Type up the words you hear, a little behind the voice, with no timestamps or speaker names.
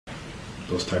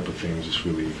those type of things just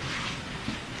really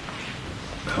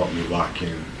help me lock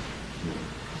in,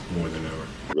 more than ever.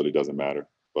 It really doesn't matter,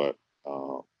 but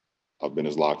I've been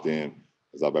as locked in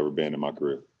as I've ever been in my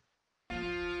career.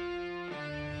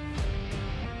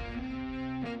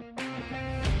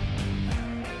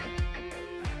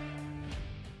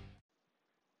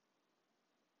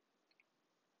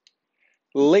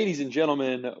 Ladies and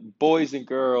gentlemen, boys and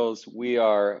girls, we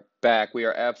are back. We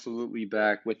are absolutely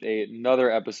back with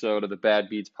another episode of the Bad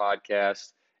Beats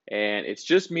podcast. And it's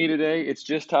just me today. It's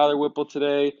just Tyler Whipple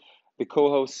today. The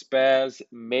co-host Spaz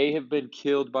may have been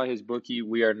killed by his bookie.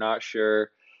 We are not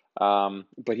sure.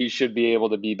 But he should be able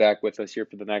to be back with us here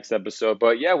for the next episode.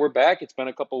 But yeah, we're back. It's been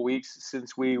a couple weeks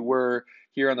since we were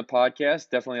here on the podcast.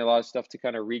 Definitely a lot of stuff to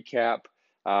kind of recap.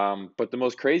 But the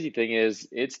most crazy thing is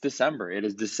it's December. It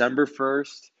is December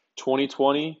 1st,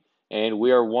 2020, and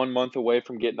we are 1 month away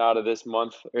from getting out of this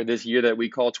month or this year that we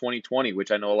call 2020,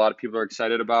 which I know a lot of people are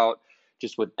excited about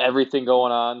just with everything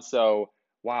going on. So,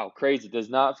 wow, crazy. Does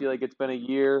not feel like it's been a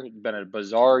year. It's been a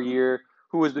bizarre year.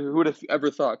 Who would have ever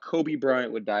thought Kobe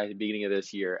Bryant would die at the beginning of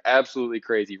this year? Absolutely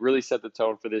crazy. Really set the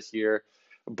tone for this year.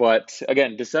 But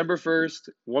again, December 1st,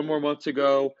 1 more month to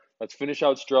go. Let's finish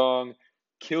out strong.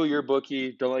 Kill your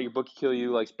bookie. Don't let your bookie kill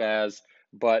you, like Spaz.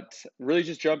 But really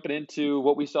just jumping into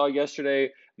what we saw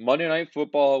yesterday, Monday Night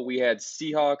Football, we had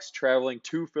Seahawks traveling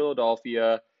to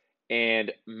Philadelphia.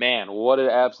 And man, what an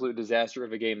absolute disaster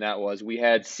of a game that was. We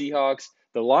had Seahawks.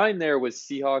 The line there was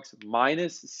Seahawks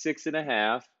minus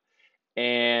 6.5.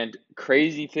 And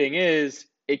crazy thing is,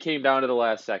 it came down to the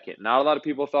last second. Not a lot of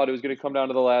people thought it was going to come down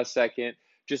to the last second.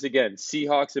 Just again,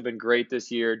 Seahawks have been great this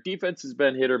year. Defense has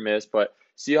been hit or miss, but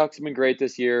Seahawks have been great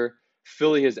this year.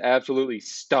 Philly has absolutely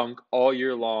stunk all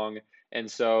year long. And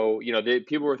so,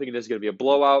 people were thinking this is going to be a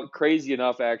blowout. Crazy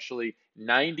enough, actually,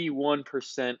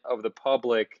 91% of the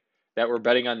public that were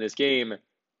betting on this game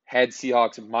had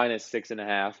Seahawks minus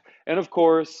 6.5. And of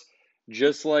course,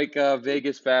 just like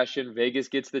Vegas fashion, Vegas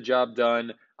gets the job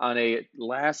done on a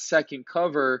last-second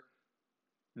cover.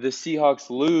 The Seahawks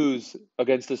lose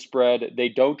against the spread. They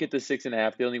don't get the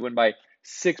 6.5. They only win by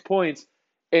 6 points.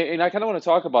 And I kind of want to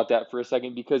talk about that for a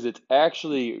second because it's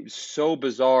actually so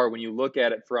bizarre when you look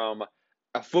at it from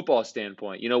a football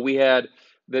standpoint. We had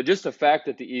just the fact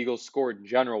that the Eagles scored in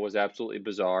general was absolutely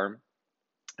bizarre.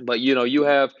 But, you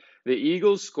have the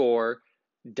Eagles score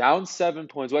down 7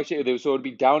 points. Well, actually, so it would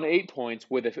be down 8 points.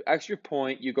 With an extra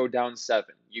point, you go down 7.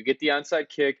 You get the onside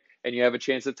kick, and you have a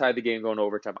chance to tie the game going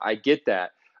overtime. I get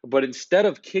that. But instead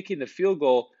of kicking the field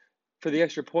goal for the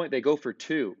extra point, they go for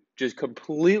 2. Just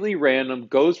completely random,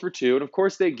 goes for 2. And, of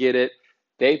course, they get it.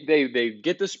 They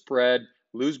get the spread,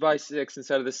 lose by 6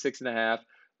 instead of the 6.5.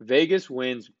 Vegas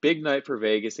wins. Big night for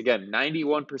Vegas. Again,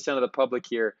 91% of the public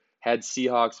here had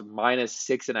Seahawks minus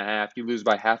 6.5. You lose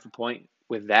by half a point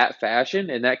with that fashion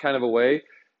and that kind of a way.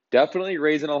 Definitely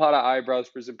raising a lot of eyebrows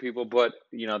for some people, but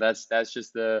that's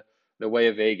just the way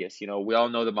of Vegas. We all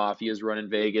know the mafia is running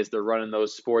Vegas. They're running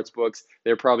those sports books.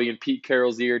 They're probably in Pete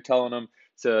Carroll's ear telling them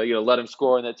to let him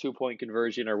score on that 2-point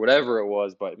conversion or whatever it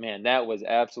was. But man, that was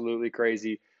absolutely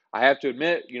crazy. I have to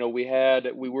admit,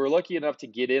 we were lucky enough to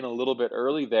get in a little bit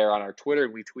early there on our Twitter,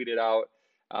 and we tweeted out.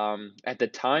 At the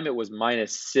time, it was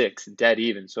minus 6, dead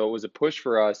even. So it was a push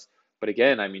for us. But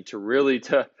again, I mean,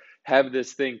 to have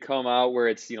this thing come out where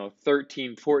it's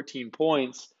 13, 14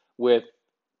 points with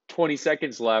 20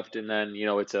 seconds left, and then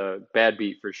it's a bad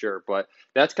beat for sure. But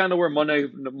that's kind of where Monday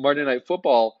Night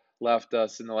Football left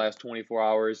us in the last 24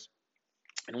 hours.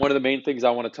 And one of the main things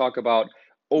I want to talk about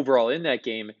overall in that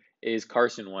game is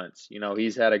Carson Wentz.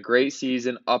 He's had a great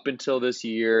season up until this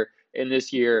year. In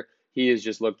this year, he has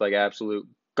just looked like absolute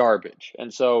garbage.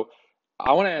 And so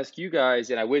I want to ask you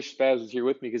guys, and I wish Spaz was here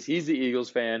with me because he's the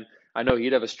Eagles fan. I know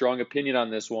he'd have a strong opinion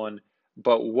on this one.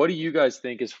 But what do you guys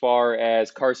think as far as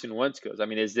Carson Wentz goes? I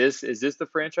mean, is this the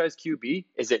franchise QB?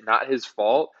 Is it not his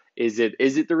fault? Is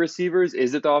it the receivers?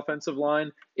 Is it the offensive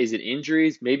line? Is it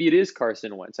injuries? Maybe it is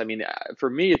Carson Wentz. I mean, for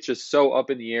me, it's just so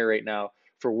up in the air right now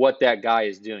for what that guy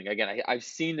is doing. Again, I've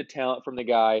seen the talent from the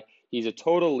guy. He's a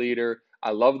total leader.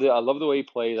 I love the way he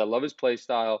plays. I love his play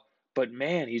style. But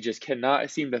man, he just cannot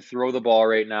seem to throw the ball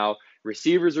right now.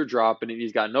 Receivers are dropping it.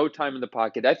 He's got no time in the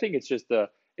pocket. I think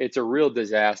it's a real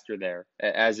disaster there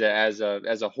as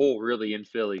a whole, really, in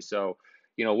Philly. So,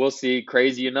 we'll see.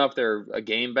 Crazy enough, they're a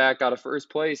game back out of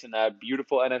first place in that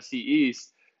beautiful NFC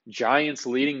East. Giants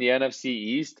leading the NFC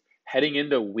East heading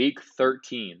into Week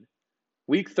 13.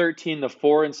 Week 13, the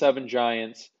 4-7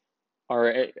 Giants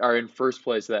are in first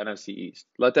place of the NFC East.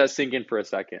 Let that sink in for a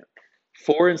second.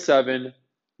 4-7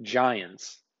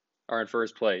 Giants are in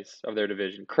first place of their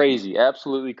division. Crazy,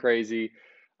 absolutely crazy.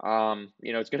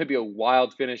 It's going to be a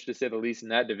wild finish to say the least in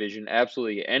that division.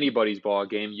 Absolutely anybody's ball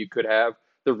game. You could have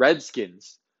the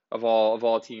Redskins of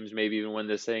all teams maybe even win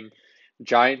this thing.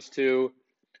 Giants too.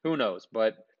 Who knows?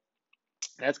 But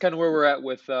that's kind of where we're at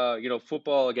with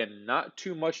football. Again, not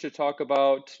too much to talk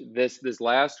about this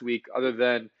last week, other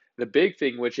than the big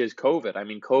thing, which is COVID. I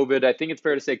mean, COVID. I think it's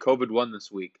fair to say COVID won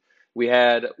this week. We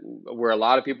had where a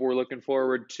lot of people were looking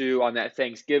forward to on that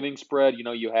Thanksgiving spread.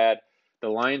 You had the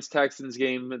Lions Texans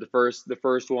game, the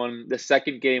first one. The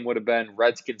second game would have been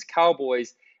Redskins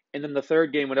Cowboys, and then the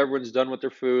third game when everyone's done with their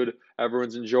food,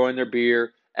 everyone's enjoying their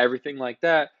beer, everything like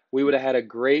that. We would have had a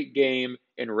great game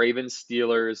in Ravens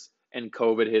Steelers, and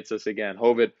COVID hits us again.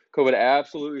 COVID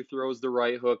absolutely throws the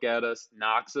right hook at us,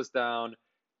 knocks us down.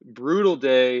 Brutal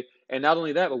day. And not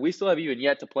only that, but we still have even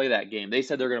yet to play that game. They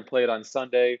said they're going to play it on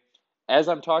Sunday. As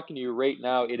I'm talking to you right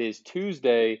now, it is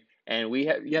Tuesday, and we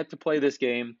have yet to play this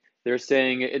game. They're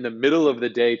saying in the middle of the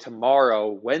day tomorrow,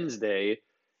 Wednesday,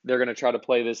 they're going to try to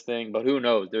play this thing, but who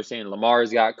knows? They're saying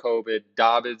Lamar's got COVID,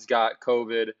 Dobbins got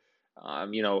COVID.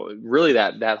 Really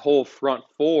that whole front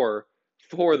four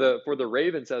for the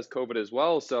Ravens has COVID as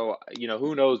well. So,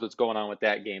 who knows what's going on with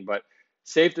that game. But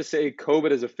safe to say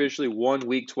COVID has officially won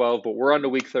week 12, but we're on to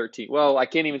week 13. Well, I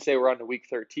can't even say we're on to week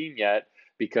 13 yet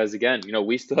because, again,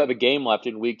 we still have a game left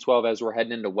in week 12 as we're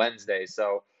heading into Wednesday.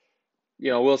 So,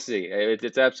 we'll see.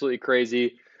 It's absolutely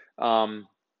crazy.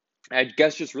 I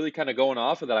guess just really kind of going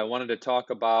off of that, I wanted to talk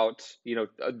about,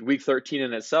 week 13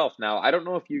 in itself. Now, I don't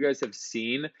know if you guys have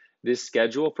seen this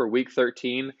schedule for week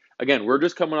 13. Again, we're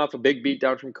just coming off a big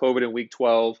beatdown from COVID in week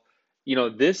 12.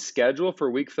 This schedule for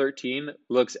week 13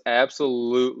 looks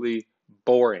absolutely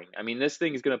boring. I mean, this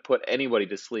thing is going to put anybody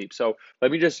to sleep. So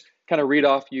let me just kind of read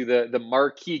off you the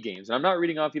marquee games. And I'm not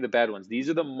reading off you the bad ones. These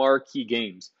are the marquee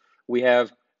games. We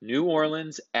have New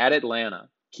Orleans at Atlanta.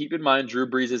 Keep in mind, Drew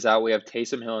Brees is out. We have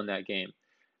Taysom Hill in that game.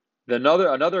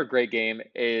 Another great game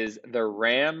is the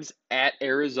Rams at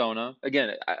Arizona.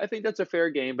 Again, I think that's a fair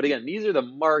game. But again, these are the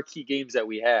marquee games that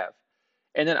we have.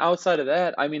 And then outside of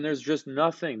that, I mean, there's just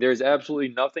nothing. There's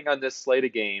absolutely nothing on this slate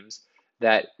of games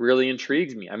that really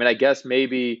intrigues me. I mean, I guess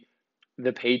maybe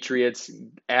the Patriots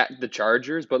at the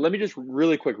Chargers, but let me just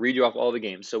really quick read you off all the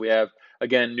games. So we have,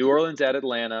 again, New Orleans at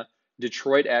Atlanta,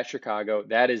 Detroit at Chicago.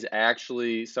 That is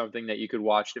actually something that you could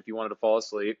watch if you wanted to fall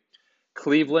asleep.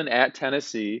 Cleveland at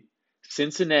Tennessee,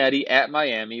 Cincinnati at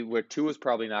Miami, where Tua is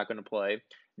probably not going to play.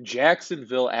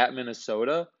 Jacksonville at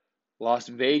Minnesota, Las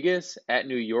Vegas at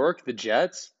New York, the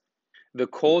Jets, the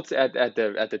Colts at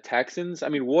the Texans. I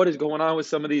mean, what is going on with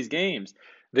some of these games?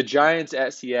 The Giants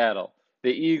at Seattle,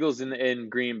 the Eagles in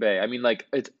Green Bay. I mean, like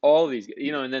it's all these,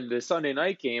 and then the Sunday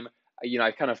night game.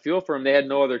 I kind of feel for them. They had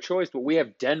no other choice, but we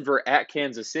have Denver at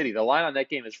Kansas City. The line on that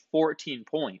game is 14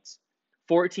 points.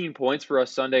 14 points for a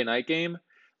Sunday night game.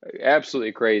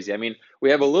 Absolutely crazy. I mean,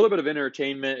 we have a little bit of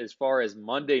entertainment as far as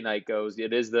Monday night goes.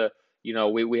 It is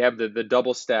we have the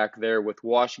double stack there with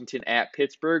Washington at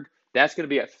Pittsburgh. That's going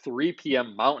to be at 3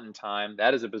 p.m. Mountain Time.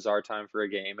 That is a bizarre time for a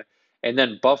game. And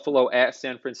then Buffalo at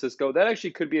San Francisco. That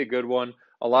actually could be a good one.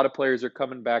 A lot of players are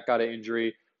coming back out of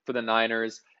injury for the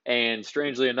Niners. And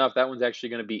strangely enough, that one's actually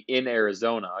going to be in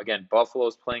Arizona. Again,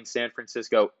 Buffalo's playing San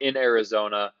Francisco in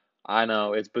Arizona. I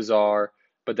know, it's bizarre,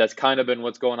 but that's kind of been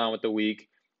what's going on with the week.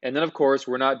 And then, of course,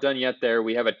 we're not done yet there.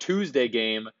 We have a Tuesday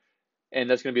game, and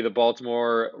that's going to be the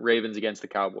Baltimore Ravens against the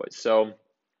Cowboys. So,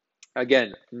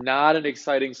 again, not an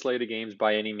exciting slate of games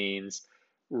by any means.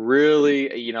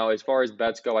 Really, as far as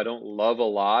bets go, I don't love a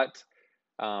lot,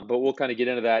 but we'll kind of get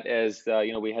into that as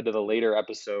we head to the later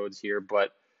episodes here.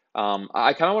 But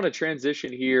I kind of want to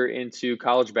transition here into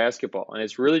college basketball, and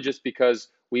it's really just because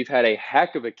we've had a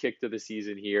heck of a kick to the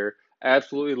season here.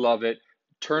 Absolutely love it.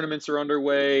 Tournaments are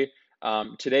underway.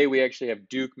 Today we actually have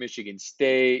Duke, Michigan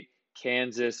State,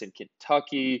 Kansas, and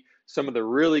Kentucky. Some of the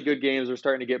really good games are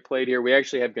starting to get played here. We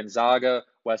actually have Gonzaga,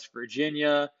 West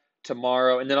Virginia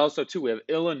tomorrow. And then also, too, we have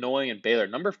Illinois and Baylor.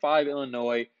 Number 5,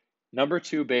 Illinois. Number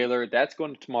 2, Baylor. That's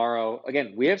going tomorrow.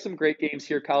 Again, we have some great games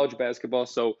here, college basketball.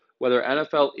 So whether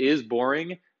NFL is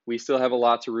boring, we still have a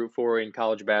lot to root for in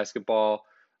college basketball.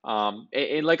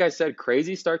 And like I said,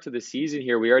 crazy start to the season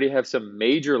here. We already have some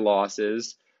major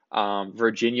losses.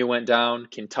 Virginia went down.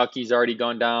 Kentucky's already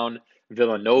gone down.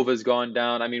 Villanova's gone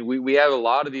down. I mean, we have a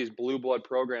lot of these blue blood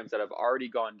programs that have already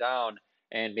gone down,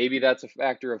 and maybe that's a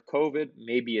factor of COVID.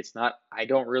 Maybe it's not. I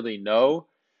don't really know.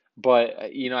 But,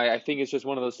 I think it's just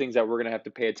one of those things that we're going to have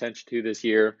to pay attention to this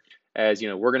year as,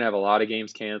 we're going to have a lot of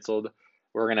games canceled.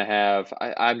 We're going to have,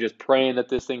 I'm just praying that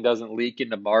this thing doesn't leak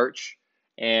into March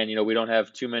and, we don't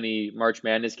have too many March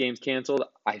Madness games canceled.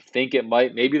 I think it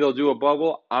might. Maybe they'll do a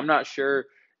bubble. I'm not sure.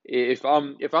 If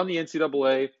I'm the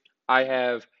NCAA, I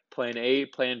have plan A,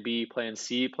 plan B, plan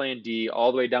C, plan D,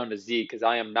 all the way down to Z, because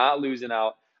I am not losing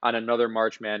out on another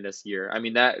March Madness year. I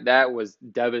mean, that was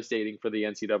devastating for the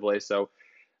NCAA. So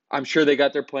I'm sure they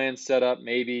got their plans set up.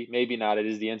 Maybe, maybe not. It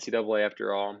is the NCAA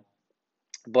after all.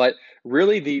 But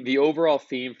really, the overall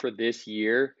theme for this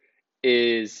year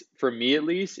is, for me at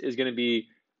least, is going to be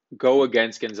go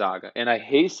against Gonzaga. And I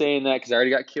hate saying that because I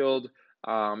already got killed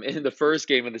in the first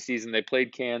game of the season. They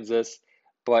played Kansas,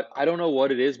 but I don't know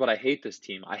what it is, but I hate this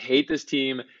team. I hate this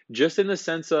team just in the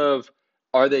sense of,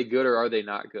 are they good or are they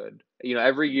not good? You know,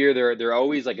 every year they're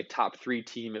always like a top 3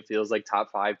 team. It feels like top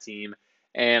 5 team,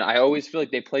 and I always feel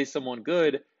like they play someone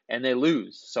good and they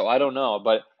lose. So I don't know,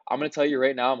 but I'm going to tell you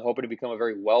right now, I'm hoping to become a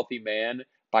very wealthy man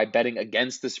by betting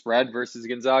against the spread versus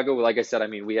Gonzaga. Well, like I said, I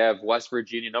mean, we have West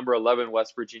Virginia, number 11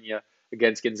 West Virginia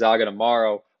against Gonzaga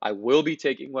tomorrow. I will be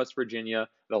taking West Virginia.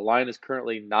 The line is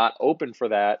currently not open for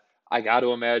that. I got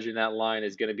to imagine that line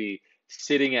is going to be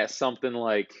sitting at something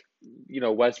like,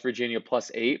 West Virginia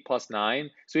 +8, +9.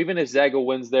 So even if Zaga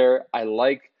wins there, I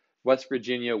like West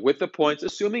Virginia with the points,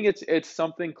 assuming it's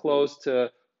something close to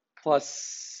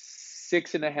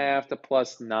 +6.5 to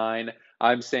 +9.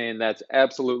 I'm saying that's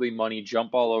absolutely money.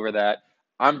 Jump all over that.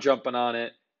 I'm jumping on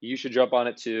it. You should jump on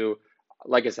it too.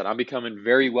 Like I said, I'm becoming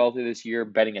very wealthy this year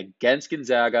betting against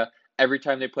Gonzaga every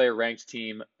time they play a ranked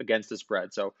team against the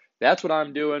spread. So that's what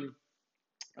I'm doing.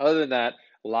 Other than that,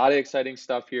 a lot of exciting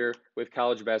stuff here with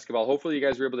college basketball. Hopefully, you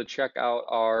guys were able to check out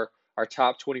our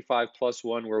top 25 plus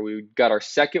one, where we got our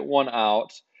second one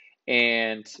out.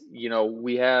 And,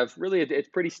 we have really, it's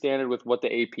pretty standard with what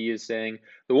the AP is saying.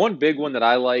 The one big one that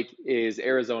I like is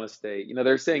Arizona State.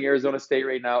 They're saying Arizona State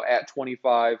right now at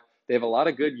 25. They have a lot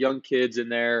of good young kids in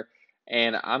there.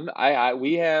 And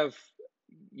we have,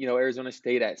 Arizona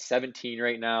State at 17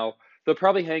 right now. They'll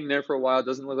probably hang there for a while. It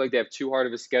doesn't look like they have too hard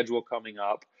of a schedule coming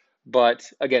up. But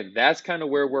again, that's kind of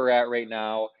where we're at right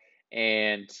now.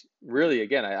 And really,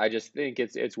 again, I just think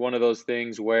it's one of those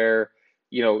things where,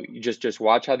 you just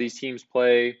watch how these teams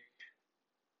play.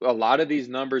 A lot of these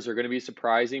numbers are going to be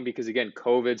surprising because, again,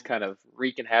 COVID's kind of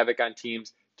wreaking havoc on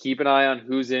teams. Keep an eye on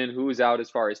who's in, who's out as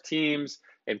far as teams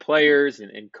and players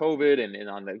and COVID and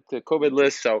on the COVID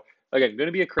list. So again, going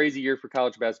to be a crazy year for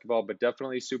college basketball, but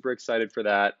definitely super excited for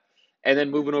that. And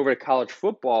then moving over to college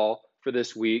football for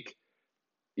this week,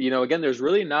 again, there's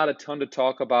really not a ton to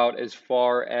talk about as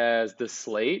far as the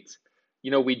slate.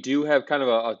 We do have kind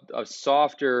of a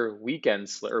softer weekend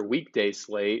or weekday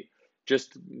slate.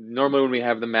 Just normally when we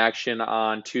have the action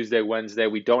on Tuesday, Wednesday,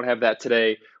 we don't have that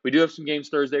today. We do have some games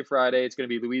Thursday, Friday. It's going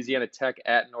to be Louisiana Tech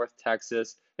at North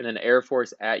Texas and then Air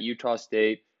Force at Utah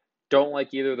State. Don't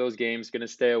like either of those games. Going to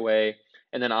stay away.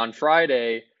 And then on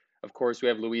Friday, of course, we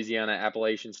have Louisiana,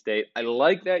 Appalachian State. I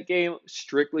like that game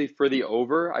strictly for the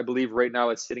over. I believe right now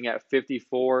it's sitting at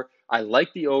 54. I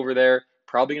like the over there.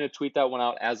 Probably going to tweet that one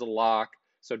out as a lock.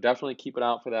 So definitely keep it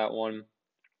out for that one.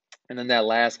 And then that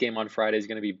last game on Friday is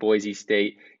going to be Boise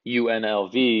State,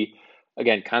 UNLV.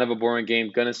 Again, kind of a boring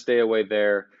game. Going to stay away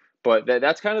there. But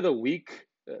that's kind of the week,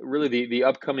 really the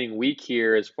upcoming week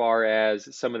here as far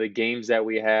as some of the games that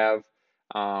we have.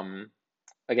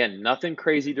 Again, nothing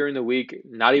crazy during the week,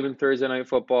 not even Thursday Night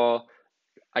Football.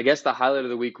 I guess the highlight of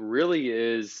the week really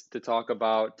is to talk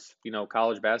about,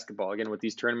 college basketball. Again, with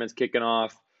these tournaments kicking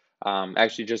off,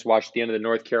 actually just watched the end of the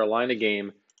North Carolina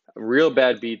game. Real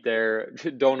bad beat there.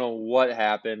 Don't know what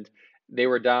happened. They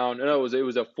were down. No, it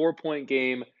was a 4-point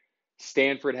game.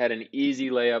 Stanford had an easy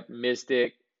layup, missed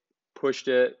it, pushed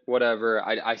it, whatever.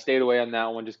 I stayed away on that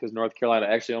one just because North Carolina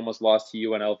actually almost lost to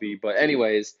UNLV. But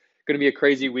anyways, going to be a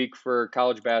crazy week for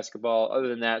college basketball. Other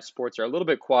than that, sports are a little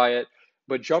bit quiet.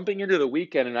 But jumping into the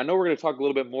weekend, and I know we're going to talk a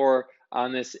little bit more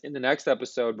on this in the next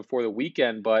episode before the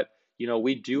weekend, but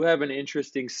we do have an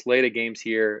interesting slate of games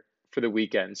here for the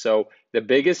weekend. So the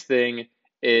biggest thing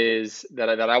is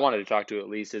that I wanted to talk to at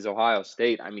least is Ohio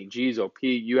State. I mean, geez, OP,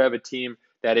 you have a team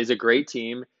that is a great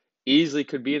team, easily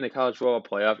could be in the college football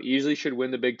playoff, easily should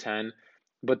win the Big Ten,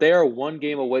 but they are one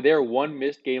game away. They are one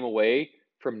missed game away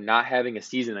from not having a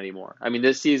season anymore. I mean,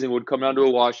 this season would come down to a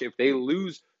wash. If they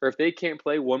lose or if they can't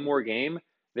play one more game,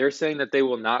 they're saying that they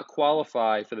will not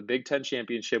qualify for the Big Ten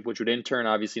championship, which would in turn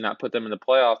obviously not put them in the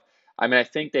playoff. I mean, I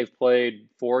think they've played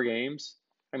 4 games.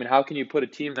 I mean, how can you put a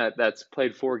team that's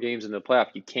played 4 games in the playoff?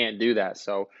 You can't do that.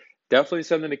 So definitely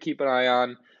something to keep an eye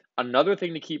on. Another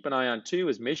thing to keep an eye on too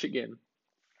is Michigan.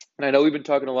 And I know we've been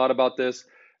talking a lot about this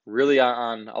really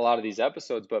on a lot of these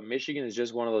episodes, but Michigan is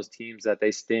just one of those teams that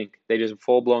they stink. They just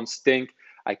full-blown stink.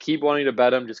 I keep wanting to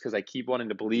bet them just because I keep wanting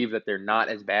to believe that they're not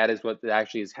as bad as what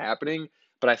actually is happening,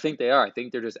 but I think they are. I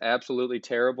think they're just absolutely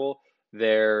terrible.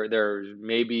 They're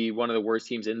maybe one of the worst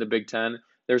teams in the Big Ten.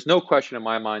 There's no question in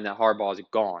my mind that Harbaugh is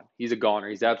gone. He's a goner.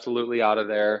 He's absolutely out of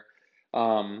there.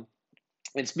 Um,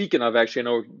 and speaking of, actually, I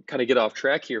know we're kind of get off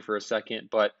track here for a second,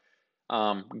 but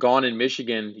gone in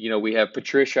Michigan, we have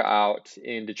Patricia out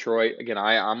in Detroit. Again,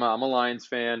 I'm a Lions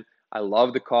fan. I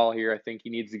love the call here. I think he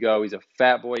needs to go. He's a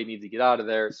fat boy. He needs to get out of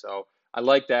there. So I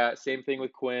like that. Same thing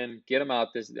with Quinn. Get him out.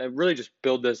 Really just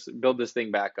build this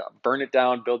thing back up. Burn it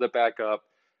down, build it back up.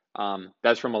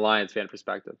 That's from a Lions fan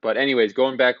perspective. But anyways,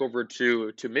 going back over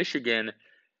to Michigan,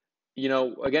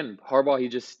 again, Harbaugh, he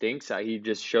just stinks. He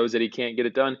just shows that he can't get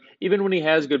it done. Even when he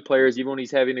has good players, even when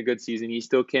he's having a good season, he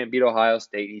still can't beat Ohio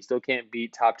State. He still can't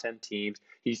beat top 10 teams.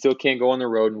 He still can't go on the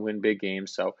road and win big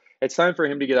games. So it's time for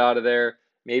him to get out of there.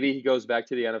 Maybe he goes back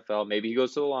to the NFL. Maybe he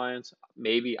goes to the Lions.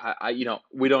 Maybe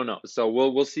we don't know. So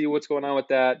we'll see what's going on with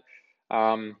that.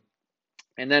 And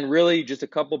then really just a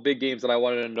couple big games that I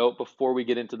wanted to note before we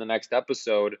get into the next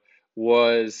episode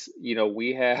was,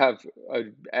 we have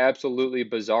an absolutely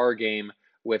bizarre game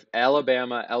with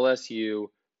Alabama, LSU,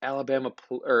 Alabama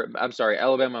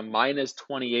minus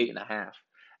 28.5.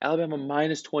 Alabama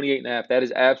minus 28.5. That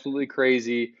is absolutely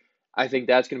crazy. I think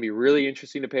that's going to be really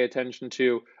interesting to pay attention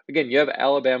to. Again, you have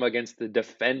Alabama against the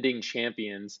defending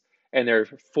champions, and they're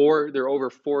over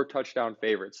 4 touchdown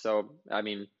favorites. So, I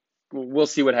mean, we'll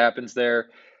see what happens there.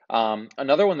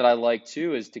 Another one that I like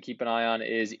too is to keep an eye on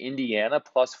is Indiana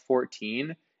plus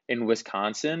 14 in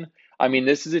Wisconsin. I mean,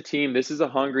 this is a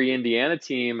hungry Indiana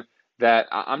team that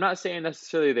I'm not saying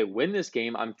necessarily they win this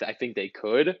game. I think they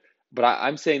could, but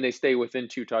I'm saying they stay within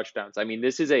 2 touchdowns. I mean,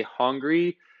 this is a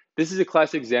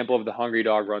classic example of the hungry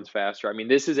dog runs faster. I mean,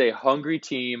 this is a hungry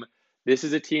team. This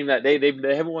is a team that they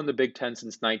haven't won the Big Ten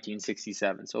since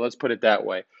 1967. So let's put it that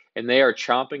way. And they are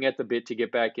chomping at the bit to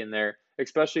get back in there.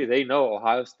 Especially they know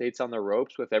Ohio State's on the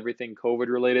ropes with everything COVID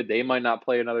related. They might not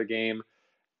play another game.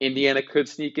 Indiana could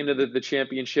sneak into the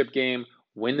championship game,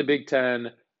 win the Big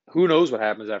Ten. Who knows what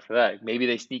happens after that? Maybe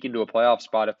they sneak into a playoff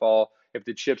spot if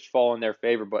the chips fall in their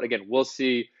favor. But again, we'll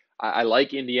see. I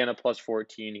like Indiana plus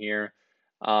 14 here.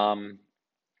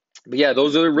 But yeah,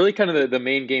 those are really kind of the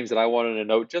main games that I wanted to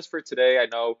note just for today. I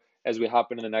know as we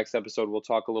hop into the next episode, we'll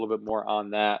talk a little bit more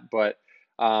on that. But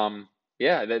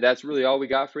yeah, that's really all we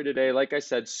got for today. Like I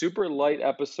said, super light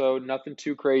episode, nothing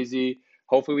too crazy.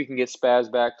 Hopefully we can get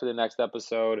Spaz back for the next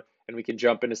episode and we can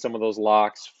jump into some of those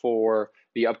locks for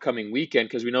the upcoming weekend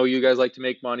because we know you guys like to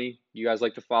make money. You guys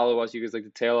like to follow us. You guys like to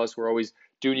tail us. We're always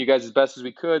doing you guys as best as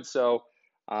we could. So,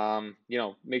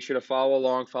 make sure to follow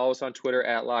along. Follow us on Twitter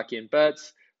at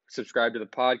LockInBets. Subscribe to the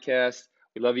podcast.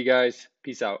 We love you guys.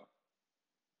 Peace out.